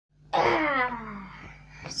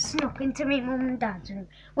snuck into my mum and dad's room.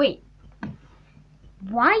 Wait,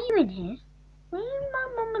 why are you in here? Why are you in my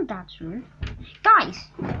mum and dad's room? Guys,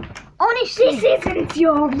 honestly. This isn't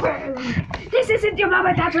your room. This isn't your mum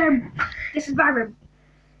and dad's room. This is my room.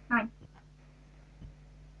 Mine.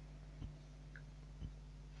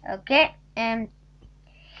 Okay,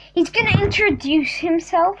 he's gonna introduce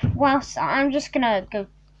himself whilst I'm just gonna go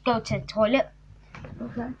to the toilet.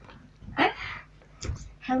 Okay.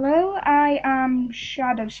 Hello, I am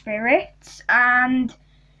Shadow Spirits, and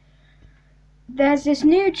there's this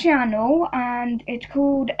new channel, and it's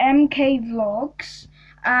called MK Vlogs,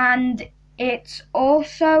 and it's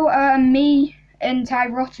also me and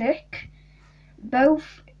Tyrotic,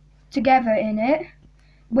 both together in it.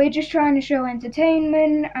 We're just trying to show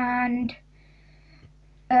entertainment, and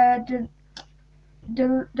the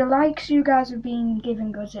likes you guys have been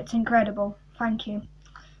giving us, it's incredible. Thank you.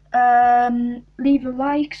 Leave a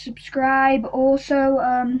like, subscribe. Also,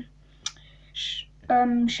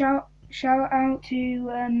 shout out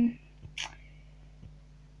to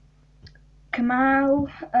Kamal.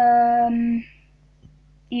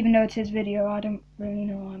 Even though it's his video, I don't really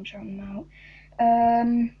know why I'm shouting him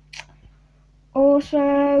out.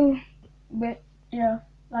 Also, like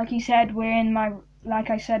he said, like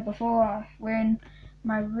I said before, we're in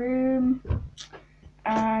my room,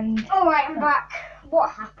 and Alright, I'm back. What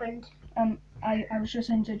happened? I was just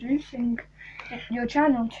introducing your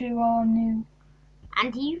channel to our new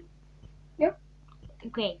And you? Yep.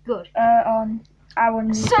 Okay, good. on our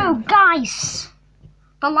new So, channel. guys,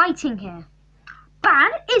 the lighting here.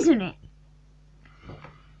 Bad, isn't it?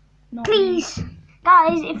 Not Please,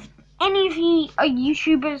 guys, if any of you are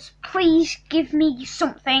YouTubers, please give me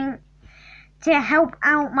something to help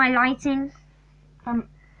out my lighting. me.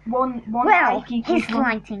 One Well, like equals his one.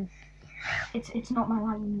 lighting. It's not my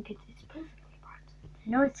lighting. It's perfectly bright.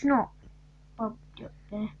 No, it's not. Well,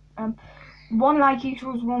 yeah. One like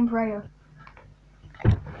equals one prayer.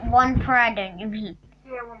 One prayer, don't you mean?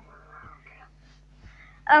 Yeah, one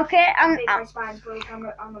prayer. Okay, My spine's broke. I'm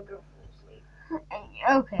gonna go fall asleep.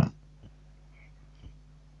 okay.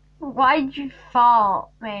 Why'd you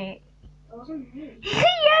fall, mate? It wasn't me. Yeah,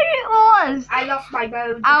 it was. I lost my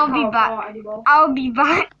bones. I'll I be can't back. fart anymore. I'll be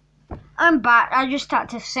back. I'm back. I just had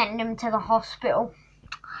to send him to the hospital.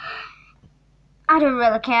 I don't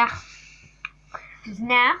really care. Because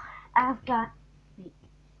now I've got...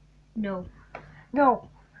 No.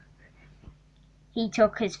 He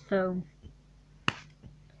took his phone.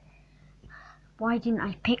 Why didn't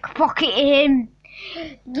I pickpocket him?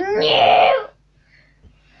 No!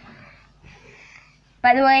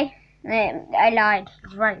 By the way, I lied.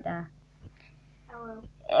 It's right there. Hello.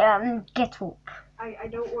 Get up. I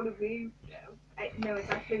don't want to move. No, it's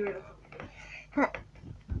actually really cool.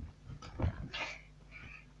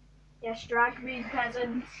 Yes, drag me,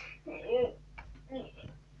 peasants.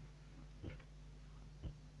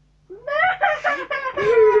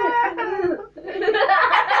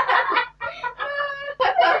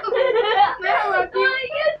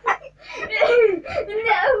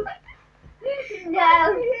 No,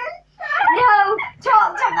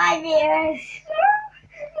 talk to my viewers.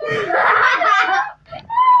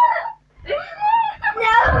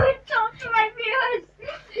 No, talk to my viewers.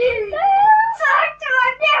 Talk to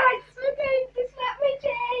my viewers. Okay, just let me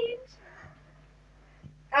change.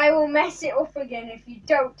 I will mess it up again if you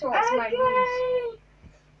don't talk to my viewers.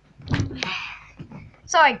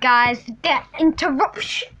 Sorry guys for that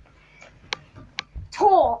interruption.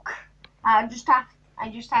 Talk. I just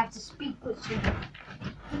have to speak with you.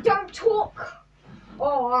 Don't talk.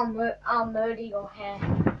 Oh, I'll murder your hair.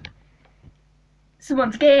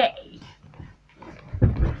 Someone's gay.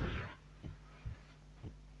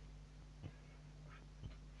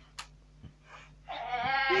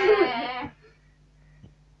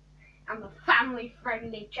 I'm a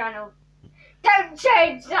family-friendly channel. Don't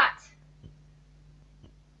change that.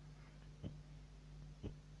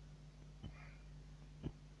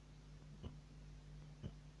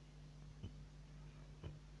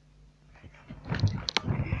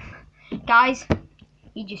 Guys,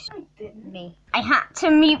 you just me. I had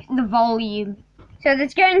to mute the volume. So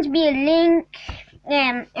there's going to be a link,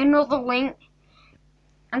 another link.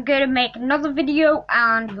 I'm going to make another video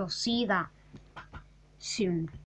and you'll see that soon.